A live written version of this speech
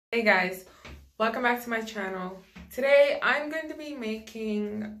Hey guys, welcome back to my channel. Today I'm going to be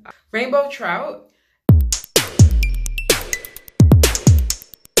making rainbow trout.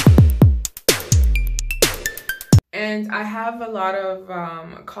 And I have a lot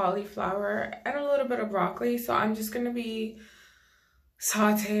of cauliflower and a little bit of broccoli, so I'm just going to be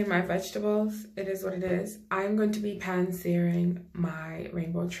sauteing my vegetables. It is what it is. I'm going to be pan-searing my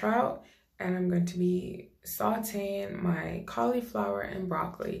rainbow trout, and I'm going to be sauteing my cauliflower and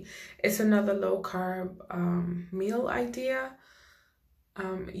broccoli. It's another low-carb meal idea.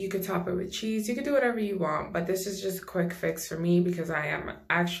 You could top it with cheese. You could do whatever you want, but this is just a quick fix for me because I am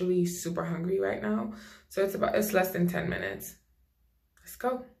actually super hungry right now. So it's less than 10 minutes. Let's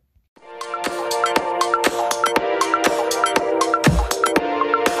go.